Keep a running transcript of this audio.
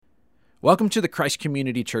Welcome to the Christ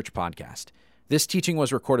Community Church podcast. This teaching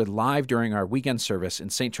was recorded live during our weekend service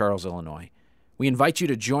in St. Charles, Illinois. We invite you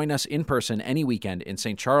to join us in person any weekend in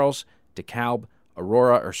St. Charles, DeKalb,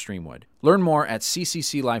 Aurora, or Streamwood. Learn more at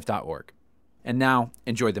ccclife.org. And now,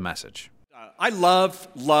 enjoy the message. I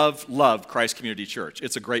love Christ Community Church.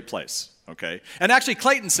 It's a great place, okay? And actually,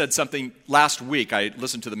 Clayton said something last week. I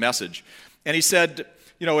listened to the message, and he said,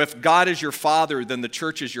 you know, if God is your father, then the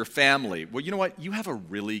church is your family. Well, you know what? You have a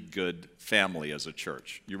really good family as a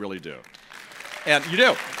church. You really do. And you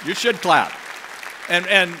do. You should clap.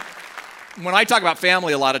 And when I talk about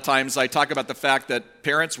family, a lot of times I talk about the fact that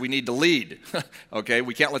parents, we need to lead, okay?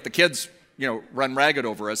 We can't let the kids, run ragged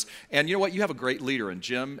over us. And you know what? You have a great leader in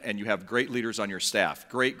Jim, and you have great leaders on your staff.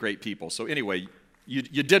 Great people. So anyway, you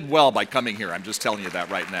did well by coming here. I'm just telling you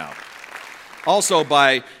that right now. Also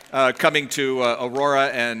by coming to Aurora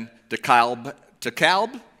and DeKalb,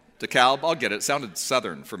 I'll get it. It sounded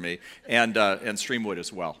southern for me, and Streamwood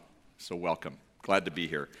as well. So welcome. Glad to be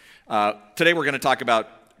here. Today we're going to talk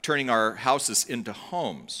about turning our houses into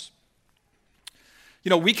homes.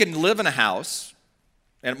 You know, we can live in a house,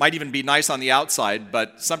 and it might even be nice on the outside,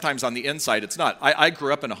 but sometimes on the inside it's not. I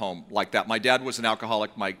grew up in a home like that. My dad was an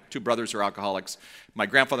alcoholic. My two brothers are alcoholics. My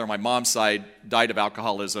grandfather on my mom's side died of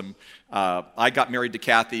alcoholism. I got married to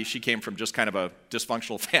Kathy. She came from just kind of a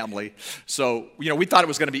dysfunctional family. So, we thought it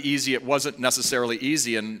was going to be easy. It wasn't necessarily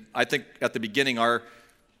easy. And I think at the beginning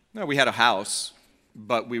we had a house,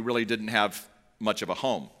 but we really didn't have much of a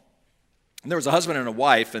home. And there was a husband and a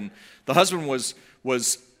wife, and the husband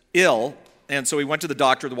was ill, and so he went to the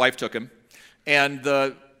doctor. The wife took him, and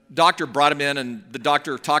the doctor brought him in, and the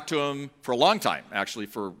doctor talked to him for a long time, actually,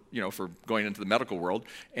 for going into the medical world,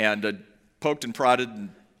 and poked and prodded, and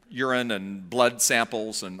urine and blood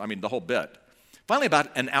samples, and the whole bit. Finally, about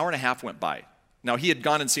an hour and a half went by. Now, he had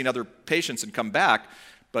gone and seen other patients and come back,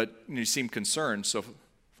 but he seemed concerned, so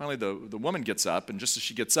finally the woman gets up, and just as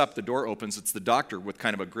she gets up, the door opens. It's the doctor with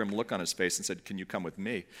kind of a grim look on his face and said, "Can you come with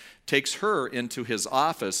me?" Takes her into his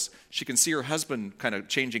office. She can see her husband kind of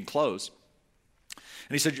changing clothes.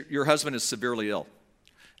 And he said, "Your husband is severely ill.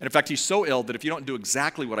 And in fact, he's so ill that if you don't do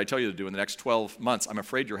exactly what I tell you to do in the next 12 months, I'm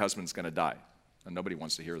afraid your husband's going to die." And nobody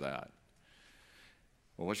wants to hear that.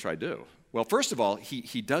 Well, what should I do? Well, first of all,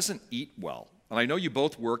 he doesn't eat well. And I know you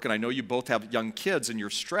both work, and I know you both have young kids, and you're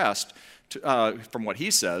stressed from what he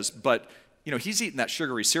says, but he's eating that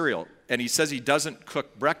sugary cereal, and he says he doesn't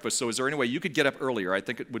cook breakfast. So is there any way you could get up earlier? I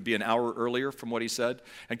think it would be an hour earlier from what he said.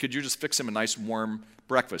 And could you just fix him a nice warm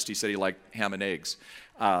breakfast? He said he liked ham and eggs.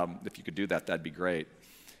 If you could do that, that'd be great.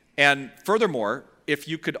 And furthermore, if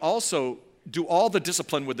you could also do all the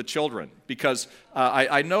discipline with the children, because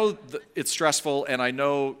I know it's stressful, and I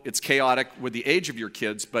know it's chaotic with the age of your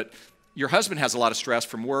kids, but your husband has a lot of stress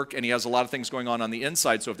from work, and he has a lot of things going on the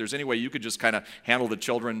inside, so if there's any way you could just kind of handle the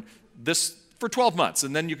children this for 12 months,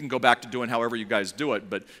 and then you can go back to doing however you guys do it,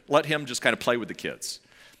 but let him just kind of play with the kids.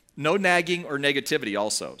 No nagging or negativity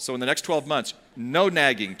also. So in the next 12 months, no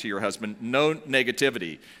nagging to your husband, no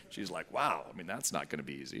negativity. She's like, wow, that's not going to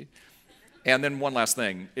be easy. And then one last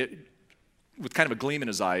thing, with kind of a gleam in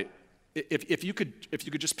his eye, if you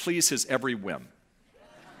could just please his every whim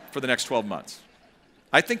for the next 12 months.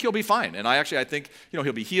 I think he'll be fine, and I think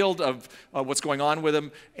he'll be healed of what's going on with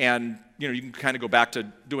him, and you can kind of go back to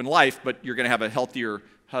doing life, but you're going to have a healthier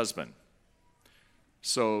husband.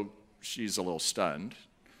 So she's a little stunned.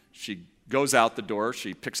 She goes out the door.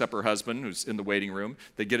 She picks up her husband, who's in the waiting room.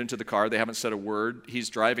 They get into the car. They haven't said a word. He's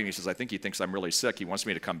driving. He says, "I think he thinks I'm really sick. He wants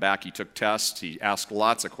me to come back. He took tests. He asked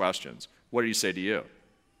lots of questions. What did he say to you?"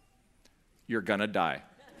 "You're going to die."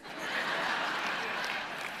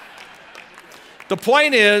 The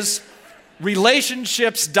point is,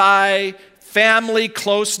 relationships die, family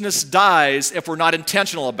closeness dies if we're not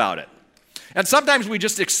intentional about it. And sometimes we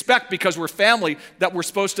just expect, because we're family, that we're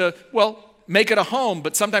supposed to, make it a home,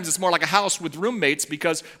 but sometimes it's more like a house with roommates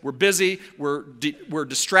because we're busy, we're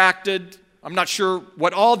distracted. I'm not sure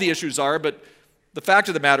what all the issues are, but the fact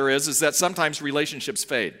of the matter is that sometimes relationships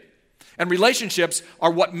fade. And relationships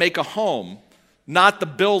are what make a home, not the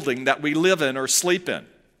building that we live in or sleep in.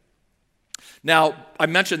 Now, I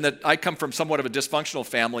mentioned that I come from somewhat of a dysfunctional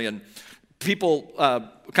family, and people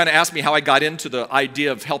kind of ask me how I got into the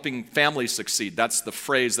idea of helping families succeed. That's the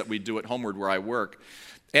phrase that we do at HomeWord where I work.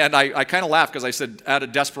 And I kind of laughed because I said, out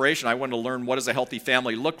of desperation, I wanted to learn what does a healthy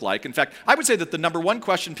family look like. In fact, I would say that the number one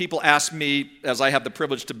question people ask me, as I have the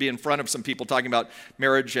privilege to be in front of some people talking about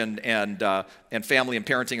marriage and family and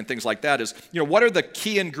parenting and things like that, is, what are the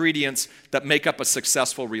key ingredients that make up a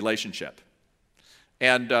successful relationship?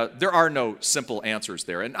 And there are no simple answers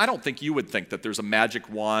there. And I don't think you would think that there's a magic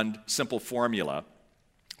wand, simple formula.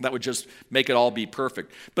 That would just make it all be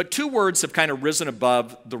perfect. But two words have kind of risen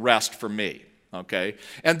above the rest for me, okay?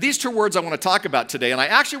 And these two words I want to talk about today, and I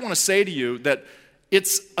actually want to say to you that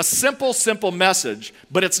it's a simple message,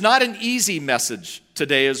 but it's not an easy message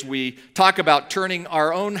today as we talk about turning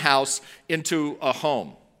our own house into a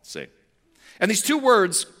home, see? And these two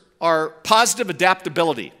words are positive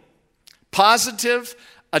adaptability. Positive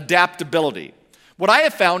adaptability. What I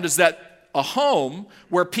have found is that a home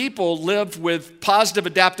where people live with positive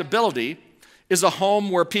adaptability is a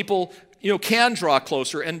home where people, can draw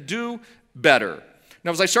closer and do better.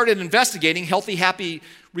 Now, as I started investigating healthy, happy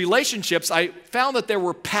relationships, I found that there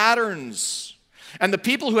were patterns. And the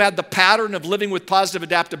people who had the pattern of living with positive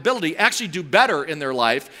adaptability actually do better in their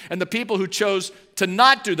life. And the people who chose to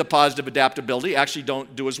not do the positive adaptability actually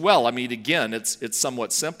don't do as well. I mean, again, it's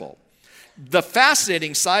somewhat simple. The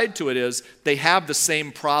fascinating side to it is they have the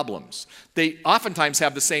same problems. They oftentimes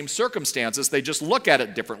have the same circumstances. They just look at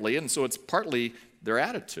it differently, and so it's partly their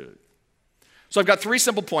attitude. So I've got three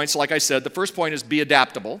simple points. Like I said, the first point is be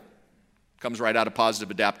adaptable. Comes right out of positive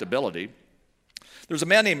adaptability. There's a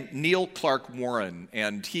man named Neil Clark Warren,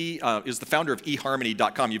 and he is the founder of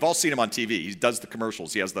eHarmony.com. You've all seen him on TV. He does the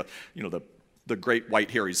commercials. He has the great white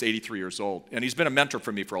hair. He's 83 years old. And he's been a mentor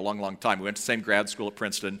for me for a long time. We went to the same grad school at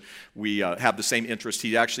Princeton. We have the same interest.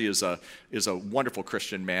 He actually is a wonderful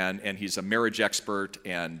Christian man, and he's a marriage expert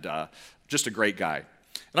and just a great guy.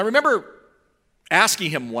 And I remember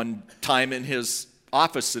asking him one time in his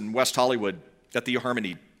office in West Hollywood at the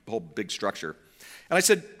eHarmony, whole big structure. And I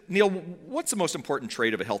said, Neil, what's the most important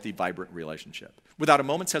trait of a healthy, vibrant relationship? Without a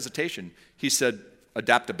moment's hesitation, he said,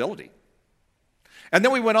 adaptability. And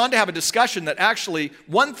then we went on to have a discussion that actually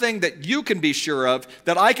one thing that you can be sure of,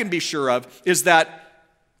 that I can be sure of, is that,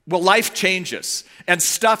 life changes and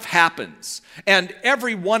stuff happens. And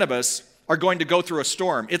every one of us are going to go through a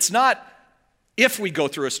storm. It's not if we go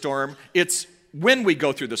through a storm, it's when we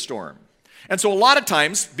go through the storm. And so a lot of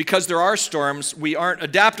times, because there are storms, we aren't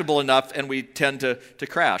adaptable enough and we tend to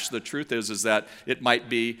crash. The truth is that it might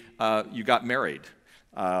be you got married,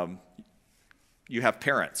 you have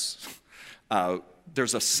parents,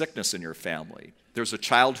 there's a sickness in your family. There's a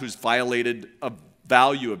child who's violated a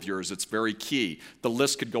value of yours. It's very key. The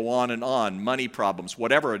list could go on and on. Money problems,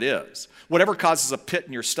 whatever it is. Whatever causes a pit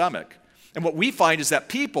in your stomach. And what we find is that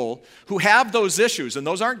people who have those issues, and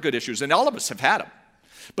those aren't good issues, and all of us have had them,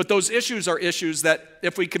 but those issues are issues that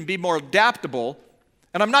if we can be more adaptable,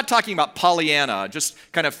 and I'm not talking about Pollyanna, just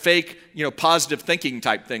kind of fake, positive thinking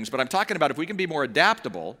type things, but I'm talking about if we can be more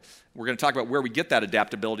adaptable, we're going to talk about where we get that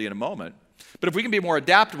adaptability in a moment. But if we can be more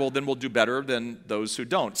adaptable, then we'll do better than those who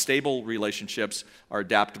don't. Stable relationships are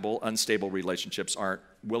adaptable. Unstable relationships aren't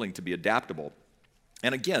willing to be adaptable.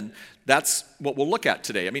 And again, that's what we'll look at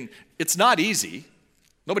today. I mean, it's not easy.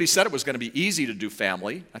 Nobody said it was going to be easy to do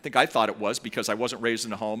family. I think I thought it was because I wasn't raised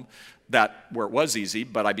in a home where it was easy,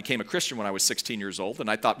 but I became a Christian when I was 16 years old, and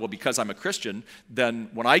I thought, because I'm a Christian, then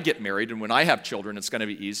when I get married and when I have children, it's going to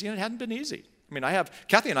be easy, and it hadn't been easy. I mean,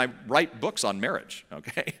 Kathy and I write books on marriage,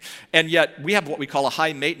 okay? And yet we have what we call a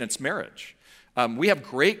high-maintenance marriage. We have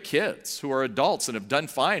great kids who are adults and have done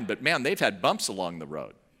fine, but man, they've had bumps along the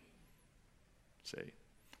road. See?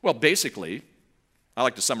 Well, basically, I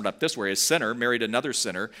like to sum it up this way. A sinner married another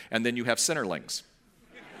sinner, and then you have sinnerlings.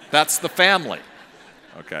 That's the family,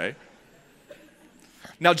 okay?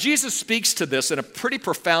 Now, Jesus speaks to this in a pretty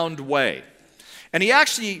profound way, and he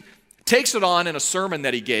actually takes it on in a sermon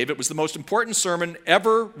that he gave. It was the most important sermon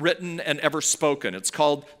ever written and ever spoken. It's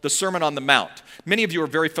called the Sermon on the Mount. Many of you are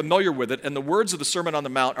very familiar with it, and the words of the Sermon on the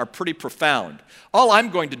Mount are pretty profound. All I'm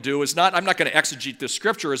going to do is I'm not going to exegete this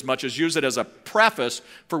scripture as much as use it as a preface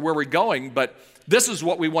for where we're going, but this is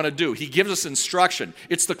what we want to do. He gives us instruction.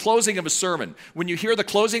 It's the closing of a sermon. When you hear the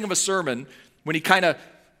closing of a sermon, when he kind of,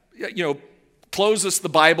 closes the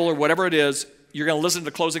Bible or whatever it is, you're going to listen to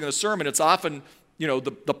the closing of the sermon. It's often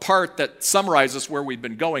the part that summarizes where we've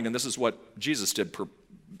been going, and this is what Jesus did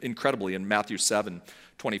incredibly in Matthew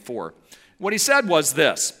 7:24. What he said was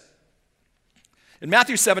this. In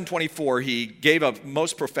Matthew 7:24, he gave a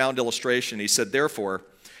most profound illustration. He said, therefore,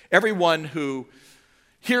 everyone who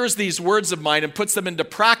hears these words of mine and puts them into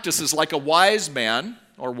practice is like a wise man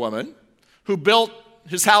or woman who built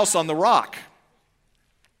his house on the rock.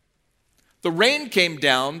 The rain came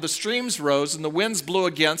down, the streams rose, and the winds blew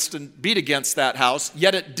against and beat against that house,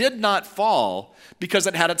 yet it did not fall because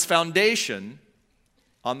it had its foundation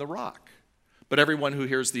on the rock. But everyone who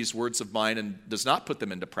hears these words of mine and does not put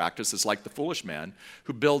them into practice is like the foolish man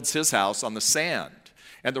who builds his house on the sand.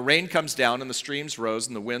 And the rain comes down, and the streams rose,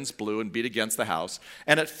 and the winds blew and beat against the house,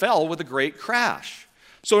 and it fell with a great crash.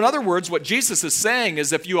 So in other words, what Jesus is saying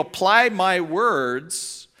is if you apply my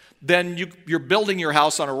words then you're building your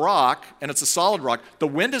house on a rock, and it's a solid rock. The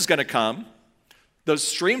wind is going to come. The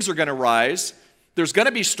streams are going to rise. There's going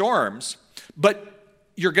to be storms, but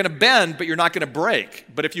you're going to bend, but you're not going to break.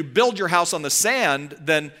 But if you build your house on the sand,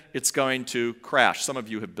 then it's going to crash. Some of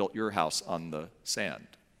you have built your house on the sand.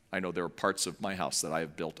 I know there are parts of my house that I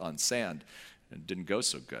have built on sand, and it didn't go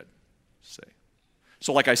so good. See?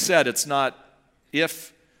 So like I said, it's not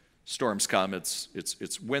if storms come, it's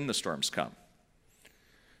when the storms come.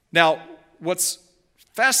 Now, what's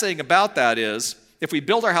fascinating about that is, if we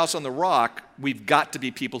build our house on the rock, we've got to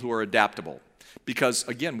be people who are adaptable. Because,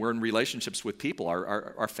 again, we're in relationships with people.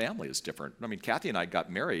 Our family is different. I mean, Kathy and I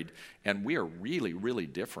got married, and we are really, really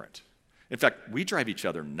different. In fact, we drive each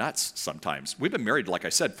other nuts sometimes. We've been married, like I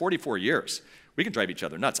said, 44 years. We can drive each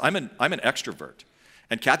other nuts. I'm an extrovert,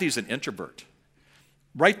 and Kathy's an introvert.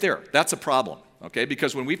 Right there, that's a problem, okay?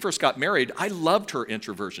 Because when we first got married, I loved her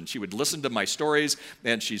introversion. She would listen to my stories,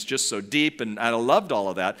 and she's just so deep, and I loved all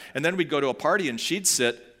of that. And then we'd go to a party, and she'd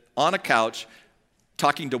sit on a couch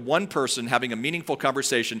talking to one person, having a meaningful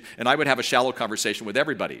conversation, and I would have a shallow conversation with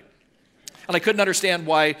everybody. And I couldn't understand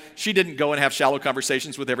why she didn't go and have shallow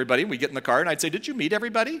conversations with everybody. We'd get in the car, and I'd say, "Did you meet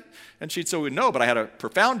everybody?" And she'd say, "Well, no, but I had a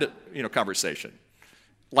profound, conversation."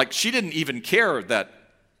 Like, she didn't even care that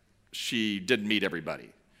she didn't meet everybody.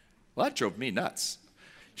 Well, that drove me nuts.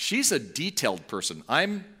 She's a detailed person.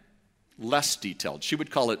 I'm less detailed. She would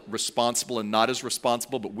call it responsible and not as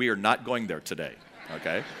responsible, but we are not going there today,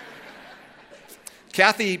 okay?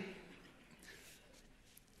 Kathy,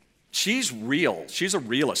 she's real. She's a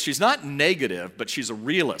realist. She's not negative, but she's a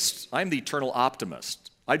realist. I'm the eternal optimist.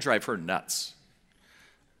 I drive her nuts.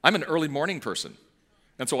 I'm an early morning person.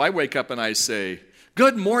 And so I wake up and I say,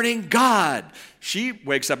 "Good morning, God." She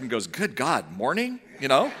wakes up and goes, "Good God, morning?"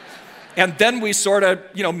 And then we sort of,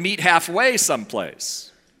 meet halfway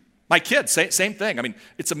someplace. My kids, same thing. I mean,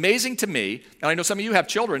 it's amazing to me, and I know some of you have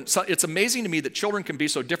children, so it's amazing to me that children can be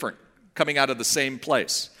so different coming out of the same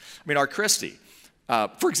place. I mean, our Christy,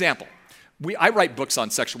 for example, I write books on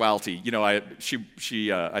sexuality.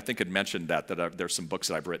 She I think had mentioned that there's some books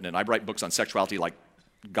that I've written, and I write books on sexuality like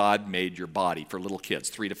God made your body for little kids,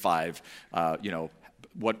 3 to 5,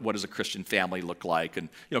 what does a Christian family look like, and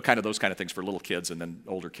kind of those kind of things for little kids, and then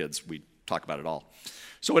older kids, we talk about it all.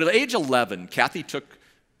 So at age 11, Kathy took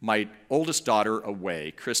my oldest daughter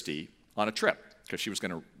away, Christy, on a trip, because she was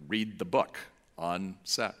going to read the book on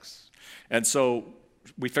sex. And so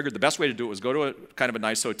we figured the best way to do it was go to a kind of a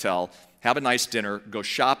nice hotel, have a nice dinner, go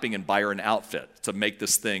shopping, and buy her an outfit to make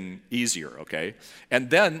this thing easier, okay? And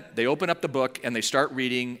then they open up the book, and they start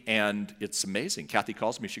reading, and it's amazing. Kathy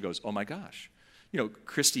calls me. She goes, "Oh, my gosh.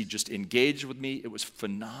 Christy just engaged with me. It was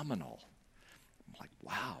phenomenal." I'm like,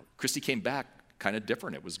 wow. Christy came back kind of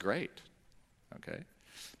different. It was great, okay?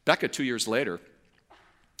 Becca, 2 years later,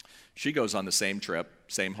 she goes on the same trip,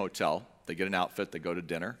 same hotel. They get an outfit. They go to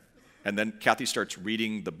dinner. And then Kathy starts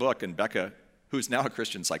reading the book, and Becca, who's now a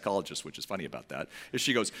Christian psychologist, which is funny about that, is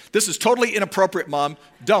she goes, "This is totally inappropriate, Mom.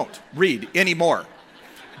 Don't read anymore."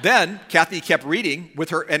 Then Kathy kept reading with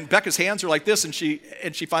her, and Becca's hands are like this, and she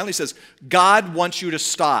finally says, "God wants you to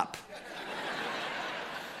stop.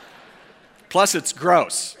 Plus, it's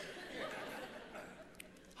gross."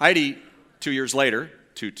 Heidi, 2 years later,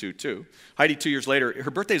 222. Heidi, 2 years later,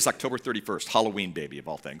 her birthday is October 31st, Halloween baby of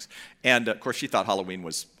all things. And of course, she thought Halloween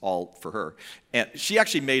was all for her. And she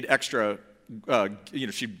actually made extra,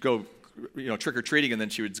 she'd go, trick-or-treating, and then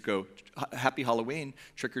she would go, "Happy Halloween,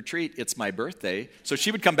 trick-or-treat, it's my birthday." So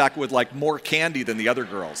she would come back with like more candy than the other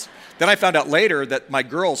girls. Then I found out later that my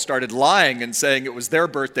girls started lying and saying it was their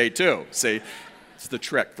birthday too. See, it's the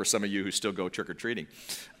trick for some of you who still go trick-or-treating.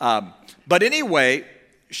 But anyway,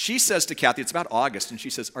 she says to Kathy, it's about August, and she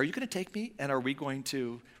says, "Are you going to take me, and are we going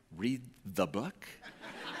to read the book?"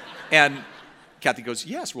 And Kathy goes,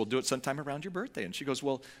 "Yes, we'll do it sometime around your birthday." And she goes,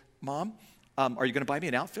 "Well, Mom, are you going to buy me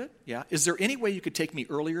an outfit?" "Yeah." "Is there any way you could take me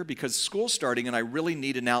earlier, because school's starting and I really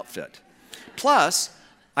need an outfit? Plus,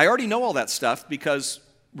 I already know all that stuff because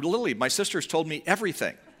Lily, my sister's told me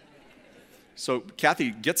everything." So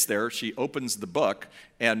Kathy gets there, she opens the book,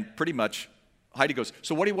 and pretty much Heidi goes,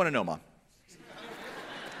 "So what do you want to know, Mom?"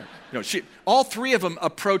 All three of them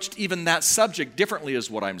approached even that subject differently, is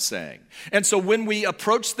what I'm saying. And so when we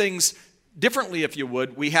approach things differently, if you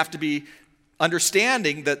would, we have to be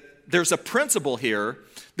understanding that there's a principle here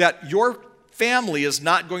that your family is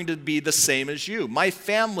not going to be the same as you. My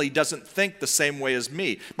family doesn't think the same way as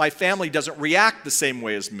me. My family doesn't react the same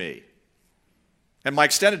way as me. And my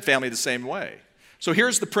extended family the same way. So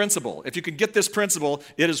here's the principle. If you can get this principle,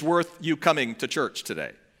 it is worth you coming to church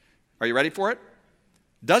today. Are you ready for it?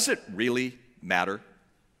 Does it really matter?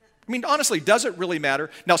 I mean, honestly, does it really matter?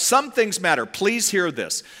 Now, some things matter. Please hear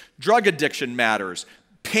this. Drug addiction matters.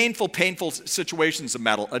 Painful situations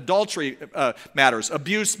matter. Adultery matters.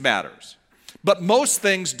 Abuse matters. But most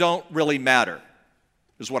things don't really matter,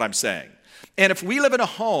 is what I'm saying. And if we live in a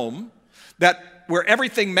home where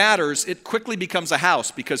everything matters, it quickly becomes a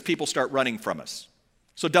house because people start running from us.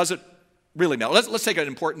 So does it really matter? Let's take an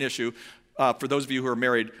important issue for those of you who are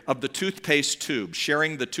married of the toothpaste tube,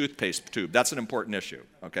 sharing the toothpaste tube. That's an important issue,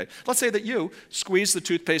 okay? Let's say that you squeeze the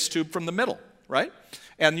toothpaste tube from the middle, right?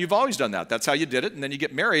 And you've always done that. That's how you did it. And then you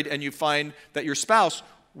get married and you find that your spouse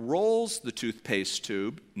rolls the toothpaste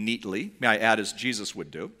tube neatly, may I add, as Jesus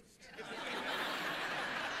would do.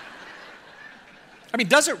 I mean,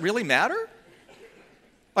 does it really matter?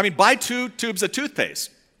 I mean, buy 2 tubes of toothpaste.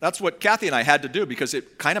 That's what Kathy and I had to do because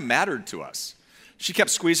it kind of mattered to us. She kept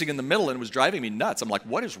squeezing in the middle and it was driving me nuts. I'm like,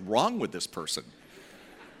 what is wrong with this person?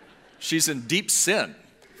 She's in deep sin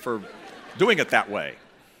for doing it that way.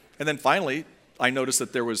 And then finally, I noticed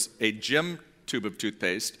that there was a Jim tube of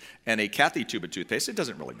toothpaste and a Kathy tube of toothpaste. It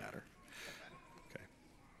doesn't really matter. Okay.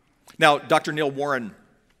 Now, Dr. Neil Warren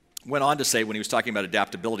went on to say when he was talking about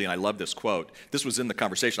adaptability, and I love this quote. This was in the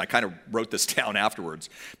conversation. I kind of wrote this down afterwards.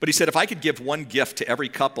 But he said, if I could give one gift to every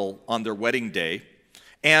couple on their wedding day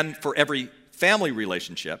and for every family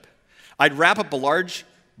relationship, I'd wrap up a large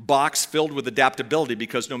box filled with adaptability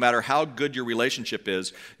because no matter how good your relationship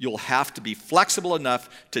is, you'll have to be flexible enough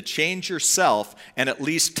to change yourself and at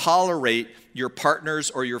least tolerate your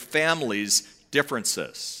partner's or your family's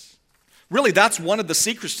differences. Really, that's one of the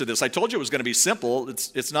secrets to this. I told you it was going to be simple.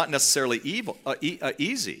 It's not necessarily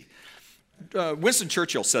easy. Winston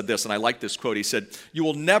Churchill said this, and I like this quote. He said, "You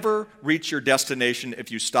will never reach your destination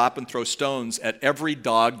if you stop and throw stones at every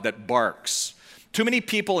dog that barks." Too many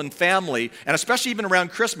people in family, and especially even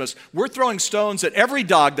around Christmas, we're throwing stones at every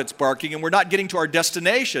dog that's barking, and we're not getting to our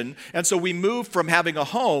destination, and so we move from having a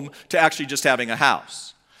home to actually just having a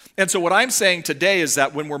house. And so what I'm saying today is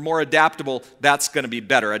that when we're more adaptable, that's going to be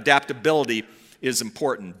better. Adaptability is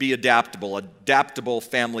important. Be adaptable. Adaptable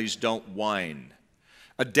families don't whine.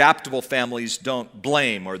 Adaptable families don't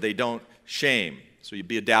blame or they don't shame. So you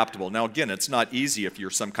be adaptable. Now, again, it's not easy if you're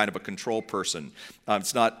some kind of a control person.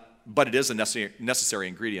 But it is a necessary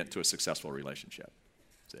ingredient to a successful relationship.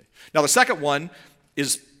 See? Now, the second one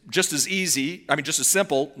is just as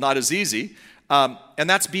simple, not as easy, and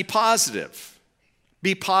that's be positive.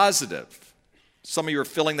 Be positive. Some of you are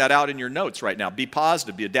filling that out in your notes right now. Be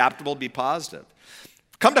positive, be adaptable, be positive.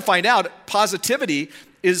 Come to find out, positivity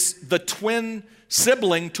is the twin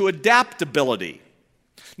sibling to adaptability.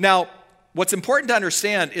 Now, what's important to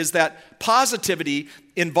understand is that positivity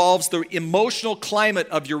involves the emotional climate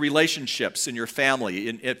of your relationships in your family,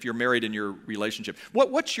 if you're married in your relationship.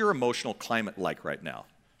 What's your emotional climate like right now?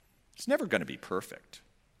 It's never going to be perfect.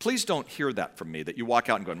 Please don't hear that from me, that you walk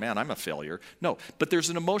out and go, man, I'm a failure. No, but there's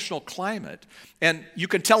an emotional climate. And you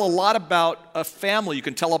can tell a lot about a family, you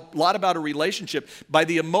can tell a lot about a relationship by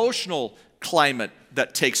the emotional climate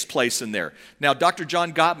that takes place in there. Now, Dr.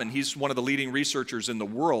 John Gottman, he's one of the leading researchers in the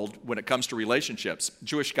world when it comes to relationships.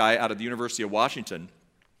 Jewish guy out of the University of Washington.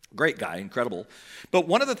 Great guy, incredible. But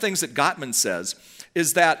one of the things that Gottman says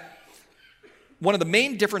is that one of the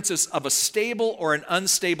main differences of a stable or an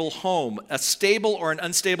unstable home, a stable or an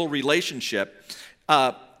unstable relationship,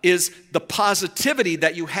 is the positivity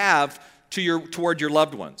that you have toward your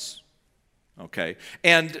loved ones. Okay?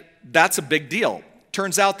 And that's a big deal.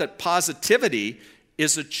 Turns out that positivity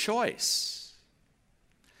is a choice.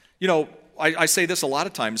 You know, I say this a lot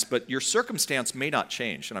of times, but your circumstance may not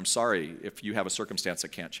change. And I'm sorry if you have a circumstance that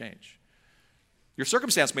can't change. Your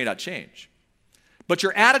circumstance may not change. But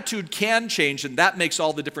your attitude can change, and that makes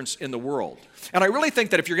all the difference in the world. And I really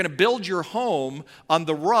think that if you're going to build your home on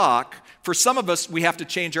the rock, for some of us, we have to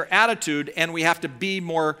change our attitude, and we have to be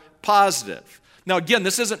more positive. Now, again,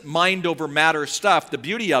 this isn't mind over matter stuff. The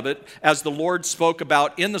beauty of it, as the Lord spoke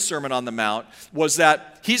about in the Sermon on the Mount, was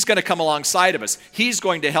that He's going to come alongside of us. He's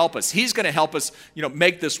going to help us. He's going to help us,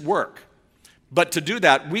 make this work. But to do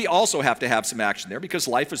that, we also have to have some action there, because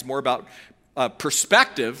life is more about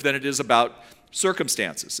perspective than it is about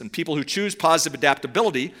circumstances. And people who choose positive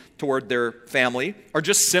adaptability toward their family are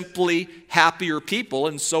just simply happier people,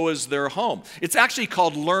 and so is their home. It's actually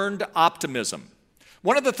called learned optimism.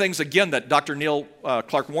 One of the things, again, that Dr. Neil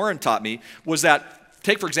Clark Warren taught me was that,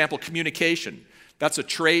 take, for example, communication. That's a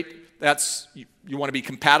trait. You want to be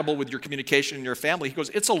compatible with your communication in your family. He goes,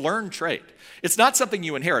 it's a learned trait. It's not something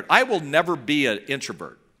you inherit. I will never be an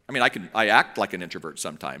introvert. I mean, I act like an introvert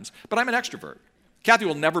sometimes, but I'm an extrovert. Kathy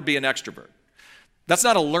will never be an extrovert. That's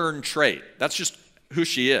not a learned trait. That's just who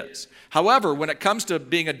she is. However, when it comes to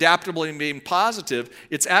being adaptable and being positive,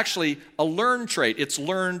 it's actually a learned trait. It's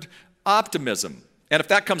learned optimism. And if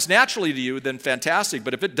that comes naturally to you, then fantastic.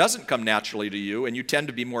 But if it doesn't come naturally to you and you tend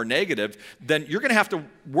to be more negative, then you're going to have to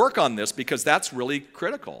work on this because that's really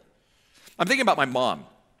critical. I'm thinking about my mom.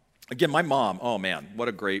 Again, my mom, oh man, what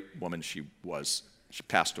a great woman she was. She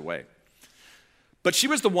passed away. But she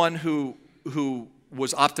was the one who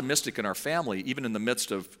was optimistic in our family, even in the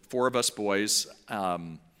midst of 4 of us boys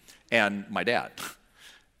and my dad.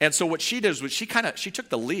 And so what she did was she took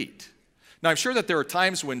the lead. Now, I'm sure that there are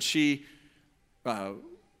times when she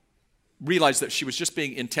realized that she was just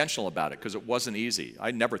being intentional about it because it wasn't easy.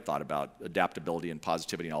 I never thought about adaptability and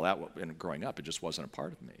positivity and all that growing up. It just wasn't a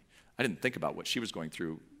part of me. I didn't think about what she was going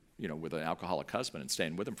through, with an alcoholic husband and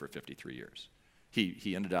staying with him for 53 years.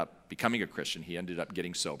 He ended up becoming a Christian. He ended up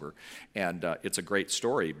getting sober. And it's a great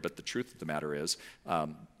story, but the truth of the matter is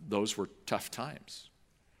those were tough times.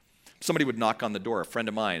 Somebody would knock on the door, a friend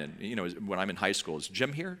of mine, and when I'm in high school, is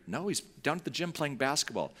Jim here? No, he's down at the gym playing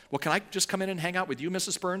basketball. Well, can I just come in and hang out with you,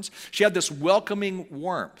 Mrs. Burns? She had this welcoming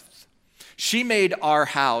warmth. She made our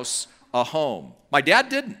house a home. My dad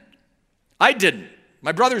didn't. I didn't.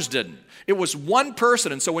 My brothers didn't. It was one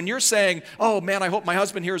person. And so when you're saying, oh man, I hope my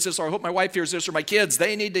husband hears this, or I hope my wife hears this, or my kids,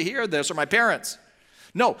 they need to hear this, or my parents.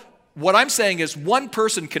 No, what I'm saying is one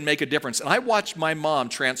person can make a difference. And I watched my mom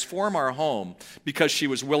transform our home because she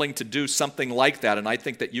was willing to do something like that. And I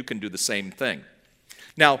think that you can do the same thing.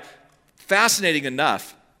 Now, fascinating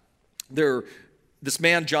enough, this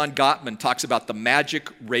man, John Gottman, talks about the magic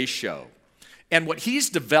ratio. And what he's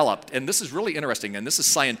developed, and this is really interesting, and this is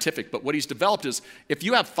scientific, but what he's developed is if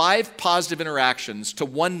you have 5 positive interactions to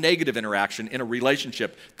 1 negative interaction in a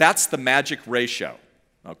relationship, that's the magic ratio,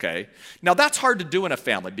 okay? Now, that's hard to do in a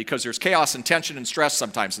family because there's chaos and tension and stress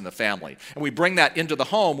sometimes in the family. And we bring that into the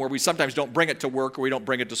home where we sometimes don't bring it to work or we don't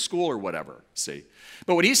bring it to school or whatever, see?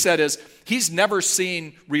 But what he said is he's never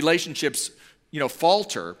seen relationships,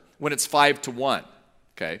 falter when it's 5 to 1,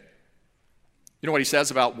 okay? You know what he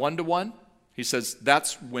says about 1 to 1? He says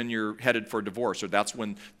that's when you're headed for divorce, or that's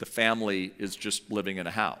when the family is just living in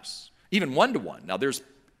a house. Even 1 to 1. Now, there's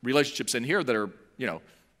relationships in here that are,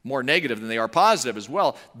 more negative than they are positive as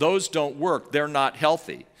well. Those don't work. They're not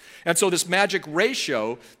healthy. And so this magic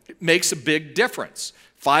ratio makes a big difference.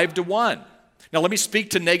 5 to 1. Now, let me speak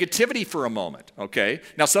to negativity for a moment, okay?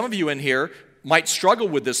 Now, some of you in here might struggle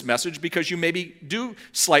with this message because you maybe do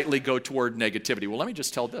slightly go toward negativity. Well, let me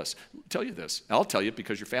just tell you this. I'll tell you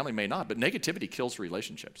because your family may not, but negativity kills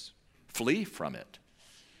relationships. Flee from it.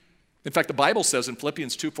 In fact, the Bible says in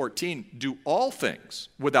Philippians 2:14, do all things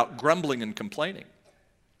without grumbling and complaining.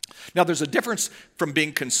 Now, there's a difference from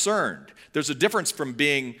being concerned. There's a difference from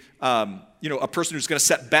being, a person who's going to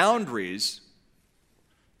set boundaries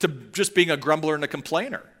to just being a grumbler and a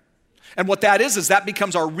complainer. And what that is that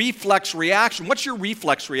becomes our reflex reaction. What's your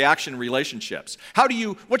reflex reaction in relationships?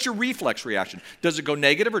 What's your reflex reaction? Does it go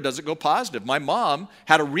negative or does it go positive? My mom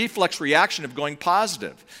had a reflex reaction of going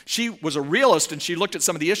positive. She was a realist and she looked at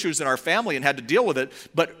some of the issues in our family and had to deal with it,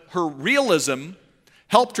 but her realism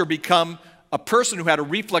helped her become a person who had a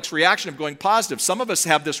reflex reaction of going positive. Some of us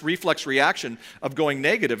have this reflex reaction of going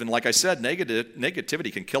negative, and like I said,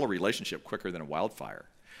 negativity can kill a relationship quicker than a wildfire.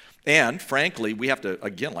 And frankly, we have to,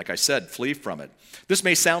 again, like I said, flee from it. This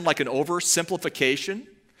may sound like an oversimplification,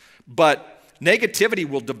 but negativity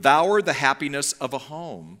will devour the happiness of a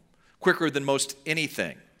home quicker than most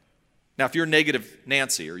anything. Now, if you're negative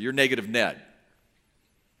Nancy or you're negative Ned,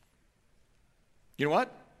 you know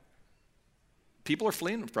what? People are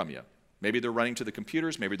fleeing from you. Maybe they're running to the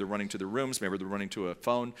computers, maybe they're running to their rooms, maybe they're running to a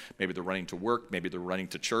phone, maybe they're running to work, maybe they're running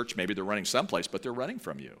to church, maybe they're running someplace, but they're running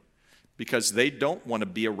from you. Because they don't want to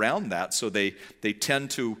be around that, so they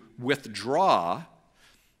tend to withdraw,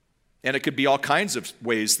 and it could be all kinds of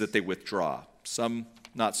ways that they withdraw, some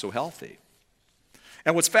not so healthy.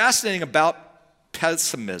 And what's fascinating about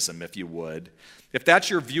pessimism, if you would, if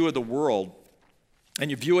that's your view of the world,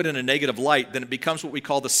 and you view it in a negative light, then it becomes what we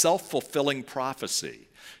call the self-fulfilling prophecy.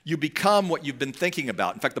 You become what you've been thinking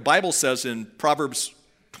about. In fact, the Bible says in Proverbs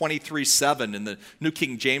 23:7 in the New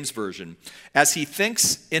King James Version, as he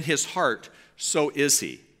thinks in his heart, so is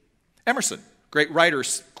he. Emerson, great writer,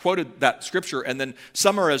 quoted that scripture and then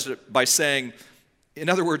summarized it by saying, in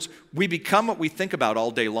other words, we become what we think about all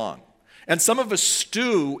day long. And some of us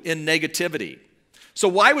stew in negativity.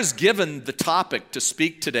 So I was given the topic to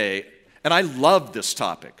speak today, and I love this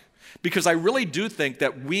topic. Because I really do think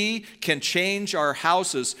that we can change our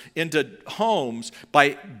houses into homes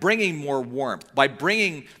by bringing more warmth, by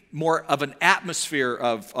bringing more of an atmosphere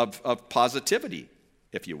of positivity,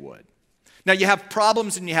 if you would. Now, you have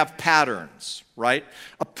problems and you have patterns, right?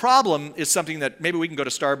 A problem is something that maybe we can go to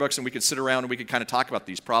Starbucks and we could sit around and we could kind of talk about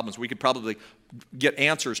these problems. We could probably get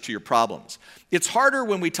answers to your problems. It's harder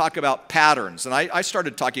when we talk about patterns, and I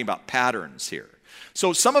started talking about patterns here.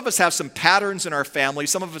 So some of us have some patterns in our family.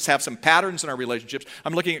 Some of us have some patterns in our relationships.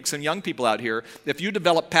 I'm looking at some young people out here. If you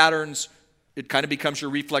develop patterns, it kind of becomes your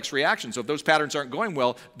reflex reaction. So if those patterns aren't going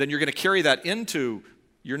well, then you're going to carry that into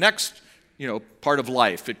your next part of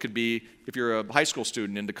life. It could be if you're a high school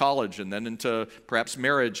student into college and then into perhaps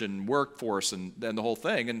marriage and workforce and the whole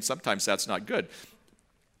thing, and sometimes that's not good.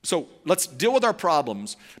 So let's deal with our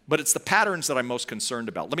problems, but it's the patterns that I'm most concerned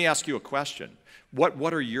about. Let me ask you a question.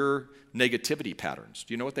 What are your negativity patterns?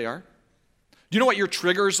 Do you know what they are? Do you know what your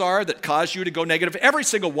triggers are that cause you to go negative? Every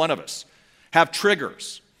single one of us have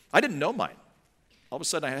triggers. I didn't know mine. All of a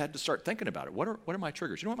sudden I had to start thinking about it. What are my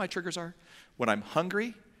triggers? You know what my triggers are? When I'm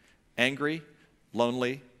hungry, angry,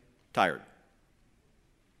 lonely, tired.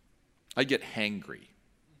 I get hangry,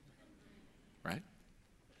 right?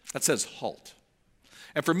 That says halt.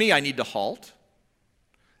 And for me, I need to halt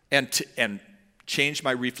and change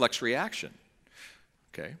my reflex reaction,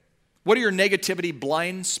 okay? What are your negativity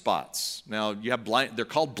blind spots? Now, you have they're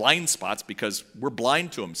called blind spots because we're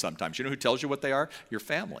blind to them sometimes. You know who tells you what they are? Your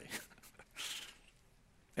family.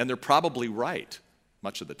 And they're probably right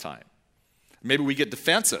much of the time. Maybe we get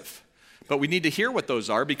defensive, but we need to hear what those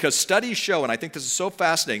are because studies show, and I think this is so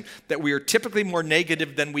fascinating, that we are typically more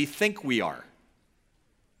negative than we think we are.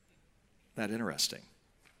 Isn't that interesting?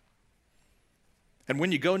 And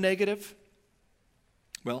when you go negative,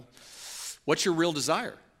 well, what's your real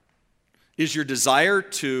desire? Is your desire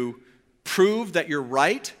to prove that you're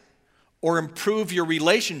right or improve your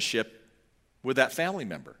relationship with that family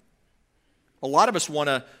member? A lot of us want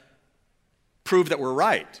to prove that we're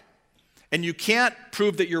right. And you can't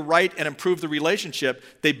prove that you're right and improve the relationship.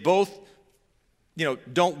 They both,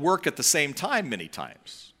 don't work at the same time many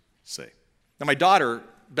times. See. Now, my daughter,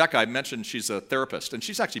 Becca, I mentioned she's a therapist, and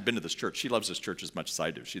she's actually been to this church. She loves this church as much as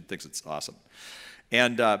I do. She thinks it's awesome.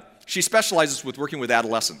 And she specializes with working with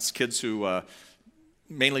adolescents, kids who,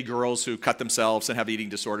 mainly girls who cut themselves and have eating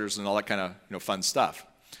disorders and all that kind of, fun stuff.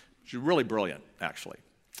 She's really brilliant, actually.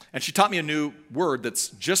 And she taught me a new word that's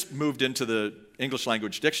just moved into the English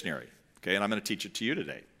language dictionary, okay, and I'm going to teach it to you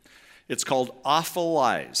today. It's called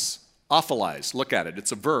awfulize. Awfulize, look at it.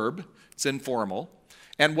 It's a verb. It's informal.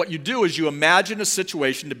 And what you do is you imagine a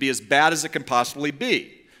situation to be as bad as it can possibly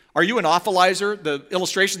be. Are you an awfulizer? The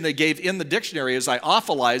illustration they gave in the dictionary is I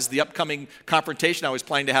awfulize the upcoming confrontation I was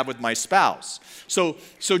planning to have with my spouse. So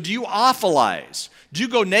do you awfulize? Do you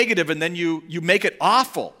go negative and then you make it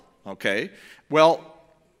awful? Okay. Well,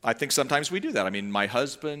 I think sometimes we do that. I mean, my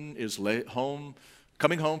husband is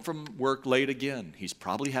coming home from work late again. He's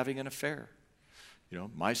probably having an affair.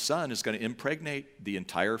 My son is going to impregnate the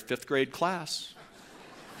entire 5th grade class.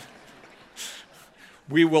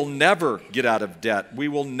 We will never get out of debt. We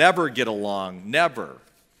will never get along. Never.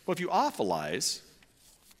 Well, if you awfulize,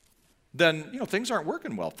 then, things aren't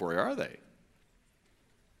working well for you, are they?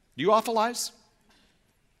 Do you awfulize?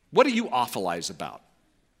 What do you awfulize about?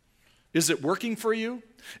 Is it working for you?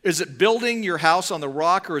 Is it building your house on the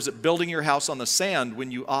rock or is it building your house on the sand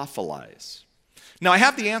when you awfulize? Now, I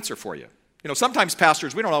have the answer for you. Sometimes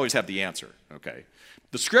pastors, we don't always have the answer, okay?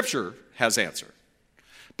 The Scripture has answer.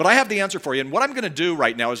 But I have the answer for you, and what I'm going to do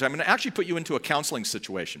right now is I'm going to actually put you into a counseling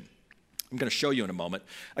situation. I'm going to show you in a moment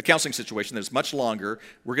a counseling situation that's much longer.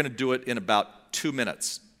 We're going to do it in about 2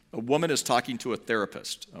 minutes. A woman is talking to a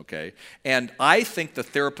therapist, okay? And I think the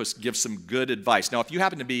therapist gives some good advice. Now, if you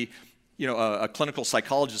happen to be a clinical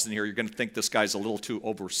psychologist in here, you're going to think this guy's a little too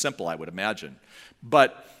oversimple, I would imagine.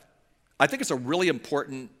 But I think it's a really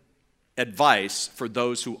important advice for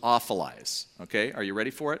those who awfulize, okay? Are you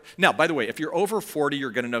ready for it? Now, by the way, if you're over 40,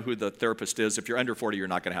 you're going to know who the therapist is. If you're under 40, you're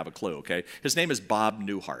not going to have a clue, okay? His name is Bob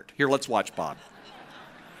Newhart. Here, let's watch Bob.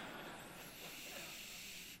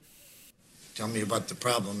 Tell me about the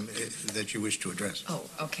problem that you wish to address. Oh,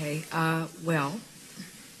 okay. Well,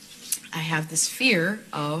 I have this fear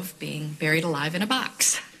of being buried alive in a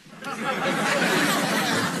box.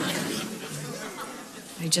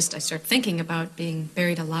 I start thinking about being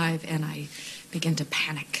buried alive and I begin to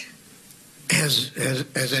panic. Has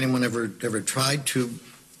anyone ever tried to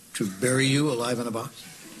bury you alive in a box?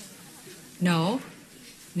 No,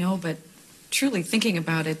 but truly thinking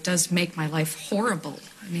about it does make my life horrible.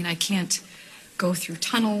 I mean, I can't go through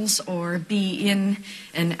tunnels or be in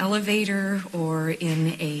an elevator or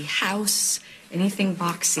in a house, anything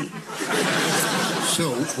boxy.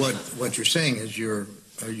 So what you're saying is you're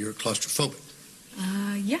claustrophobic.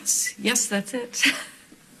 Yes, that's it.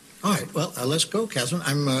 All right, well, let's go, Catherine.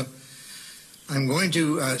 I'm I'm going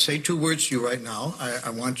to say two words to you right now. I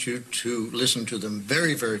want you to listen to them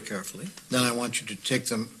very, very carefully. Then I want you to take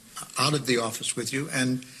them out of the office with you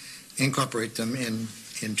and incorporate them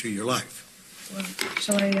into your life. Well,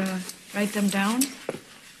 shall I write them down?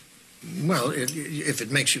 Well, if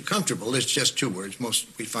it makes you comfortable, it's just two words.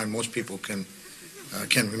 We find most people can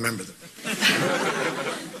remember them.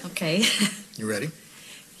 Okay. You ready?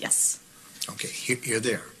 Yes. Okay, here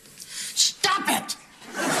they are. Stop it!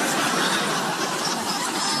 I'm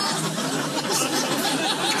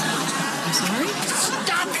sorry?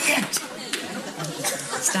 Stop it!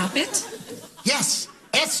 Stop it? Yes,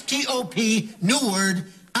 S-T-O-P, new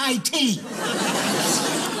word, I-T.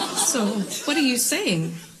 So, what are you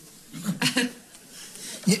saying?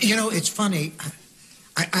 You know, it's funny.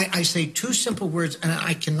 I say two simple words, and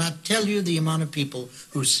I cannot tell you the amount of people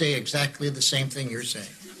who say exactly the same thing you're saying.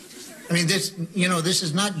 I mean, this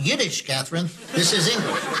is not Yiddish, Catherine. This is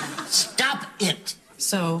English. Stop it.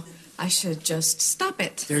 So, I should just stop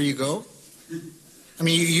it. There you go. I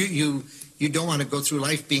mean, you don't want to go through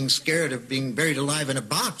life being scared of being buried alive in a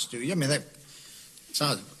box, do you? I mean, that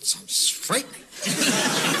sounds frightening.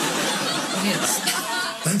 Yes.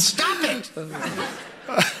 Then stop it.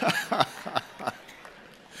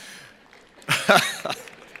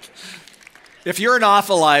 If you're an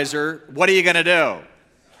awfulizer, what are you going to do?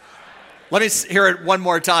 Let me hear it one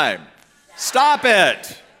more time. Stop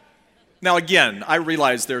it. Now, again, I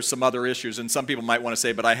realize there's some other issues, and some people might want to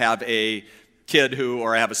say, but I have a kid who,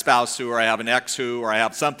 or I have a spouse who, or I have an ex who, or I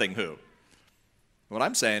have something who. What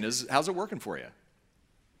I'm saying is, how's it working for you?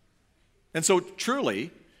 And so,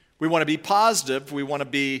 truly, we want to be positive, we want to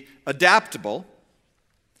be adaptable,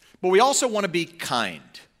 but we also want to be kind.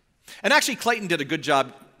 And actually, Clayton did a good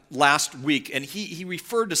job last week, and he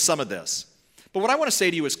referred to some of this. But what I want to say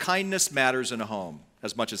to you is kindness matters in a home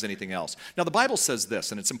as much as anything else. Now, the Bible says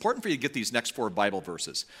this, and it's important for you to get these next four Bible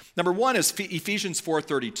verses. Number one is Ephesians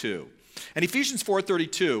 4:32. And Ephesians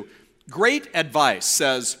 4:32, great advice,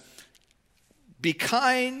 says, be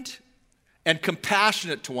kind and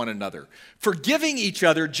compassionate to one another, forgiving each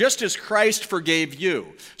other just as Christ forgave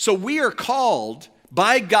you. So we are called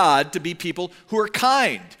by God to be people who are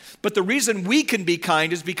kind. But the reason we can be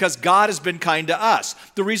kind is because God has been kind to us.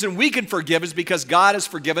 The reason we can forgive is because God has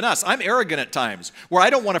forgiven us. I'm arrogant at times where I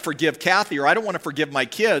don't want to forgive Kathy or I don't want to forgive my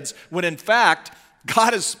kids when in fact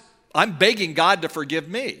I'm begging God to forgive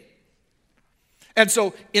me. And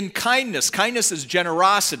so in kindness is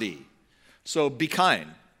generosity. So be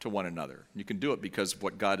kind to one another. You can do it because of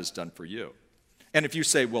what God has done for you. And if you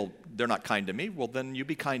say, well, they're not kind to me, well, then you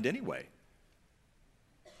be kind anyway.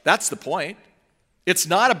 That's the point. It's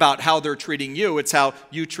not about how they're treating you, it's how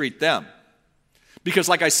you treat them. Because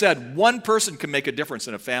like I said, one person can make a difference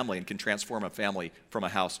in a family and can transform a family from a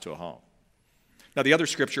house to a home. Now, the other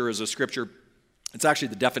scripture is a scripture, it's actually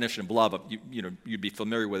the definition of love. You'd be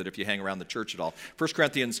familiar with it if you hang around the church at all. 1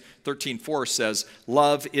 Corinthians 13:4 says,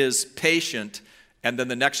 love is patient, and then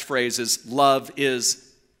the next phrase is, love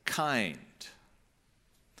is kind.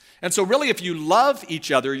 And so really, if you love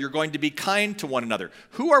each other, you're going to be kind to one another.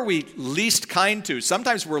 Who are we least kind to?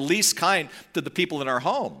 Sometimes we're least kind to the people in our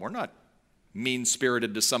home. We're not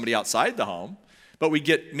mean-spirited to somebody outside the home, but we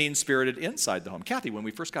get mean-spirited inside the home. Kathy, when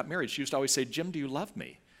we first got married, she used to always say, Jim, do you love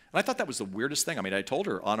me? And I thought that was the weirdest thing. I mean, I told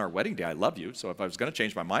her on our wedding day, I love you, so if I was going to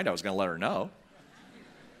change my mind, I was going to let her know.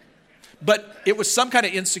 But it was some kind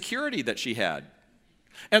of insecurity that she had.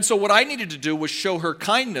 And so what I needed to do was show her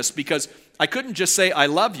kindness because I couldn't just say, I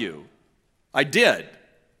love you. I did,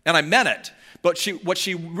 and I meant it. But what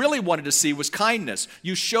she really wanted to see was kindness.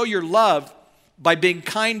 You show your love by being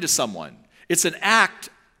kind to someone. It's an act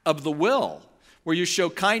of the will where you show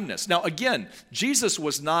kindness. Now, again, Jesus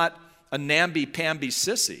was not a namby-pamby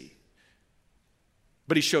sissy,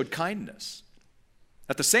 but he showed kindness.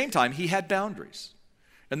 At the same time, he had boundaries.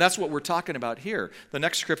 And that's what we're talking about here. The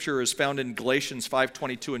next scripture is found in Galatians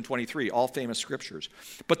 5:22 and 23, all famous scriptures.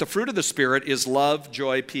 But the fruit of the Spirit is love,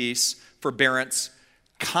 joy, peace, forbearance,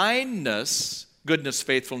 kindness, goodness,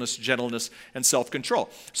 faithfulness, gentleness, and self-control.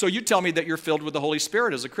 So you tell me that you're filled with the Holy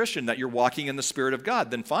Spirit as a Christian, that you're walking in the Spirit of God,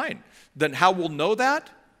 then fine. Then how we'll know that?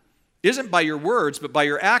 Isn't by your words, but by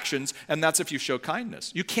your actions, and that's if you show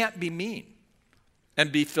kindness. You can't be mean and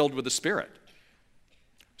be filled with the Spirit.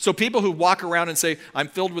 So people who walk around and say, I'm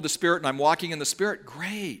filled with the Spirit and I'm walking in the Spirit,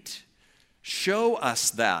 great. Show us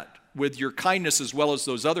that with your kindness as well as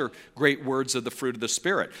those other great words of the fruit of the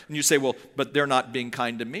Spirit. And you say, well, but they're not being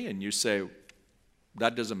kind to me. And you say,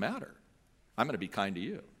 that doesn't matter. I'm going to be kind to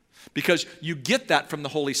you. because you get that from the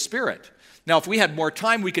Holy Spirit. Now, if we had more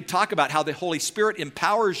time, we could talk about how the Holy Spirit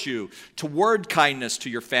empowers you toward kindness to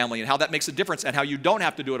your family and how that makes a difference and how you don't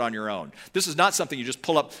have to do it on your own. This is not something you just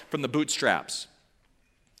pull up from the bootstraps.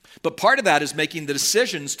 But part of that is making the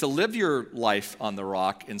decisions to live your life on the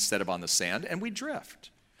rock instead of on the sand, and we drift.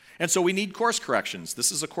 And so we need course corrections.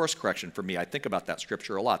 This is a course correction for me. I think about that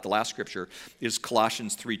scripture a lot. The last scripture is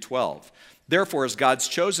Colossians 3:12. Therefore, as God's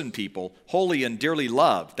chosen people, holy and dearly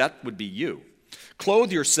loved, that would be you,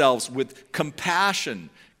 clothe yourselves with compassion,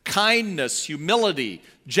 kindness, humility,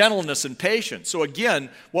 gentleness, and patience. So again,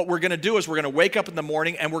 what we're going to do is we're going to wake up in the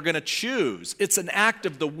morning and we're going to choose. It's an act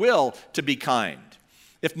of the will to be kind.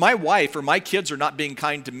 If my wife or my kids are not being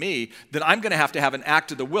kind to me, then I'm going to have an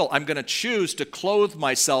act of the will. I'm going to choose to clothe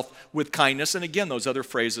myself with kindness. And again, those other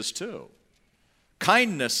phrases too.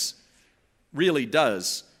 Kindness really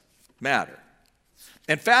does matter.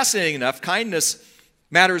 And fascinating enough, kindness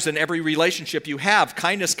matters in every relationship you have.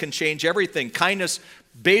 Kindness can change everything. Kindness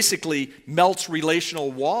basically melts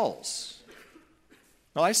relational walls.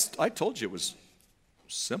 Now, I told you it was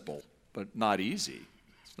simple, but not easy.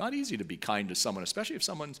 It's not easy to be kind to someone, especially if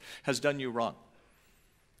someone has done you wrong.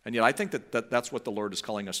 And yet I think that's what the Lord is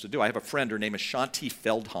calling us to do. I have a friend, her name is Shanti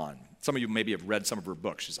Feldhahn. Some of you maybe have read some of her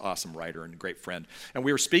books. She's an awesome writer and a great friend. And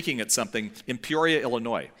we were speaking at something in Peoria,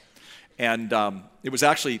 Illinois. And it was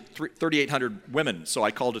actually 3,800 women, so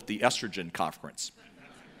I called it the Estrogen Conference.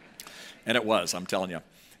 And it was, I'm telling you.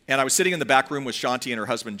 And I was sitting in the back room with Shanti and her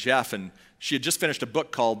husband, Jeff, and she had just finished a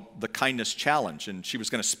book called The Kindness Challenge, and she was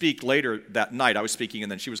going to speak later that night. I was speaking,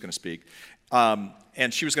 and then she was going to speak.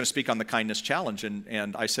 And she was going to speak on the Kindness Challenge,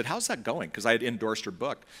 and I said, how's that going? Because I had endorsed her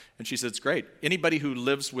book. And she said, it's great. Anybody who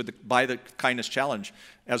lives by the Kindness Challenge,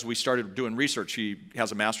 as we started doing research, she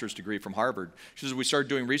has a master's degree from Harvard. She says, we started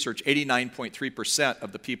doing research, 89.3%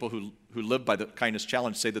 of the people who live by the Kindness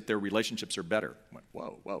Challenge say that their relationships are better. I went,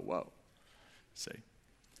 whoa, whoa, whoa. See?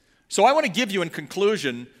 So I want to give you, in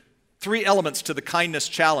conclusion, 3 elements to the Kindness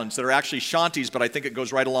Challenge that are actually Shanti's, but I think it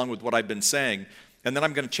goes right along with what I've been saying. And then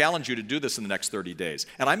I'm going to challenge you to do this in the next 30 days.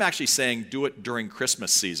 And I'm actually saying do it during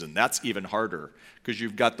Christmas season. That's even harder because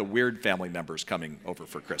you've got the weird family members coming over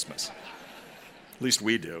for Christmas. At least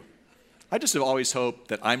we do. I just have always hoped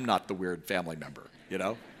that I'm not the weird family member, you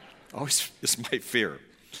know? Always is my fear.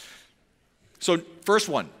 So first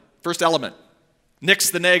element, nix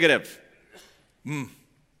the negative.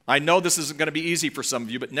 I know this isn't going to be easy for some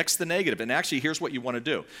of you, but nix the negative. And actually, here's what you want to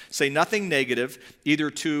do. Say nothing negative either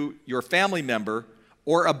to your family member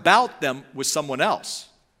or about them with someone else.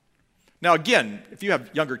 Now, again, if you have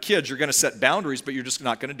younger kids, you're going to set boundaries, but you're just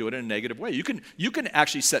not going to do it in a negative way. You can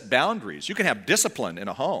actually set boundaries. You can have discipline in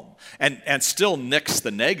a home and still nix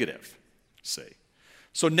the negative, see.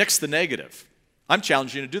 So nix the negative. I'm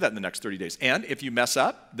challenging you to do that in the next 30 days. And if you mess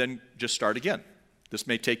up, then just start again. This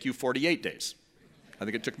may take you 48 days. I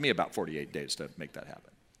think it took me about 48 days to make that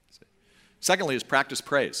happen. Secondly is practice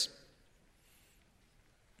praise.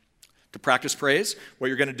 To practice praise, what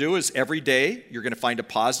you're going to do is every day you're going to find a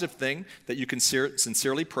positive thing that you can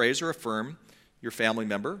sincerely praise or affirm your family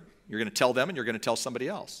member. You're going to tell them and you're going to tell somebody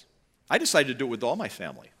else. I decided to do it with all my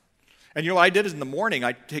family. And you know what I did is in the morning,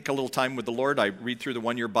 I take a little time with the Lord. I read through the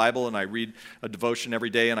one-year Bible and I read a devotion every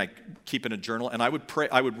day and I keep in a journal. And I would pray.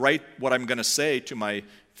 I would write what I'm going to say to my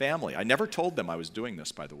family. I never told them I was doing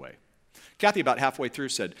this, by the way. Kathy, about halfway through,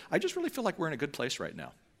 said, I just really feel like we're in a good place right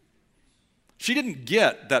now. She didn't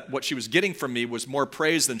get that what she was getting from me was more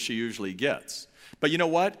praise than she usually gets. But you know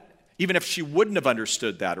what? Even if she wouldn't have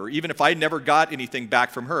understood that, or even if I never got anything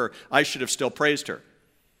back from her, I should have still praised her.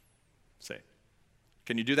 Say,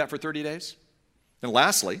 can you do that for 30 days? And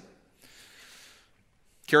lastly,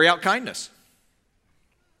 carry out kindness.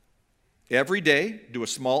 Every day, do a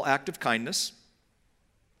small act of kindness,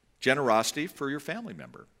 generosity for your family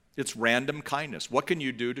member. It's random kindness. What can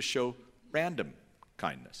you do to show random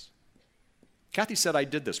kindness? Kathy said I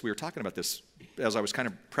did this. We were talking about this as I was kind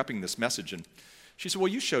of prepping this message, and she said, well,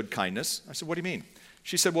 you showed kindness. I said, what do you mean?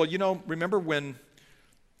 She said, well, you know, remember when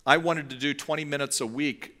I wanted to do 20 minutes a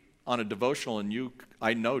week on a devotional, and you,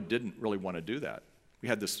 I know, didn't really want to do that. We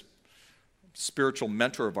had this spiritual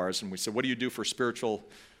mentor of ours, and we said, what do you do for spiritual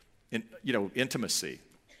intimacy?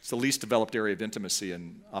 It's the least developed area of intimacy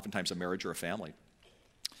in oftentimes a marriage or a family.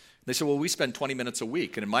 They said, well, we spend 20 minutes a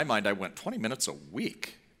week. And in my mind, I went, 20 minutes a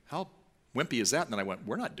week? How wimpy is that? And then I went,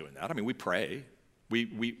 we're not doing that. I mean, we pray.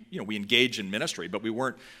 We engage in ministry, but we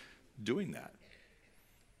weren't doing that.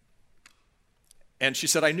 And she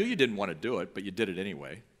said, I knew you didn't want to do it, but you did it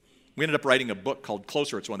anyway. We ended up writing a book called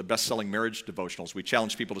Closer. It's one of the best-selling marriage devotionals. We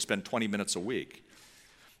challenge people to spend 20 minutes a week.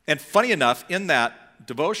 And funny enough, in that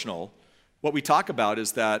devotional, what we talk about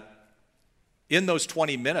is that in those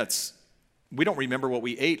 20 minutes, we don't remember what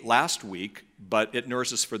we ate last week, but it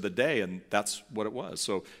nourishes us for the day, and that's what it was.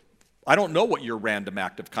 So I don't know what your random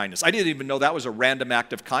act of kindness. I didn't even know that was a random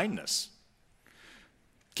act of kindness.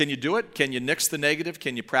 Can you do it? Can you nix the negative?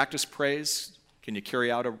 Can you practice praise? Can you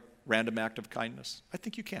carry out a random act of kindness? I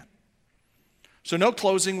think you can. So no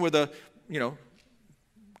closing with a,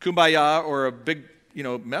 kumbaya or a big,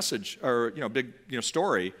 message or, big,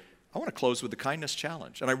 story. I want to close with the kindness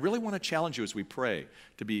challenge. And I really want to challenge you as we pray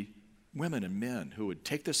to be women and men who would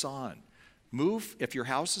take this on. Move, if your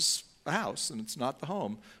house is a house and it's not the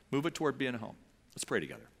home, move it toward being a home. Let's pray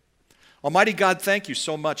together. Almighty God, thank you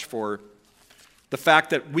so much for the fact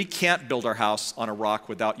that we can't build our house on a rock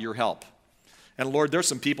without your help. And Lord, there's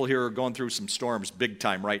some people here who are going through some storms big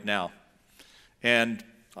time right now. And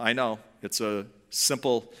I know it's a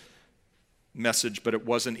simple message, but it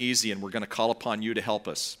wasn't easy, and we're going to call upon you to help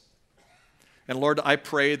us. And Lord, I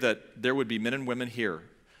pray that there would be men and women here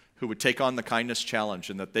who would take on the kindness challenge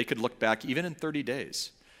and that they could look back even in 30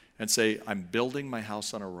 days and say, I'm building my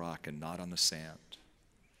house on a rock and not on the sand.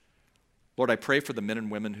 Lord, I pray for the men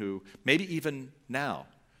and women who, maybe even now,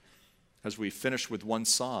 as we finish with one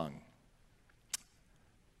song,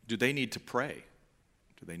 do they need to pray?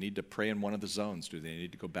 Do they need to pray in one of the zones? Do they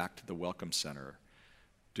need to go back to the Welcome Center?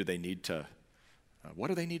 Do they need to, what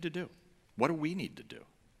do they need to do? What do we need to do?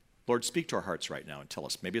 Lord, speak to our hearts right now and tell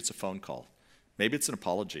us. Maybe it's a phone call. Maybe it's an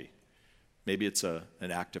apology. Maybe it's an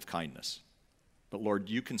act of kindness. But Lord,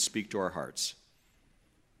 you can speak to our hearts.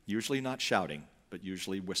 Usually not shouting, but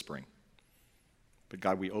usually whispering. But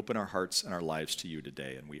God, we open our hearts and our lives to you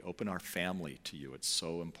today, and we open our family to you. It's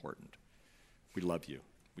so important. We love you.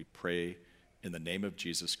 We pray in the name of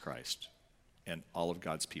Jesus Christ. And all of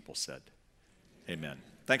God's people said, amen.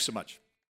 Thanks so much.